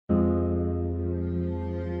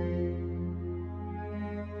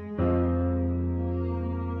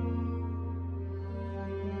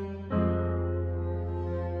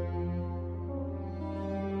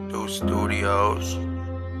Studios.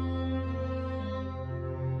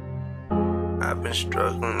 I've been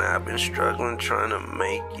struggling trying to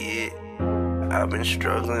make it. I've been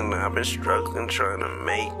struggling trying to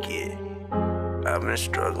make it. I've been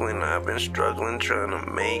struggling trying to make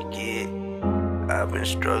it.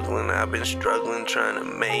 I've been struggling trying to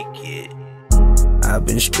make it. I've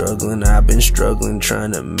been struggling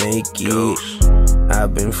trying to make it.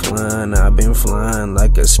 I've been flying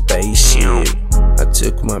like a spaceship. I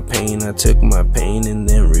took my pain and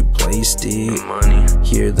then replaced it.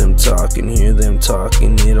 Hear them talking,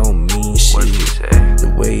 it don't mean shit.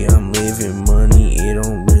 The way I'm living, money, it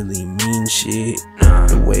don't really mean shit.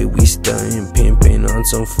 The way we stuntin', pimpin' on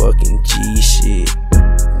some fucking G shit.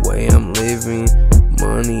 The way I'm living,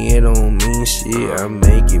 money, it don't mean shit. I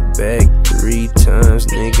make it back 3 times,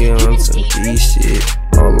 nigga, on some G shit.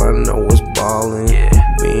 All I know is ballin',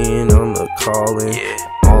 being on the callin'.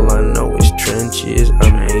 All I know is trenches, I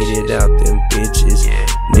made it out them bitches.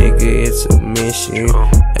 Nigga, it's a mission.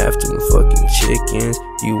 After them fucking chickens,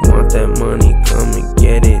 you want that money, come and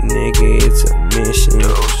get it, nigga, it's a mission.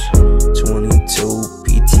 22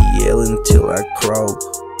 PTL until I croak.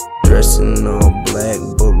 Dressing all black,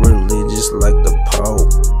 but religious like the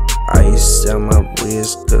Pope. Ice out my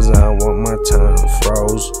wrist, cause I want my time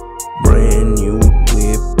froze. Brand new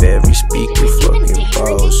whip, every speaker fucking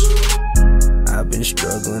boss. I've been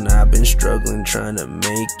struggling trying to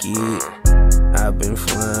make it. I've been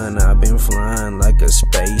flying like a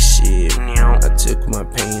spaceship. I took my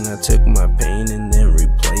pain and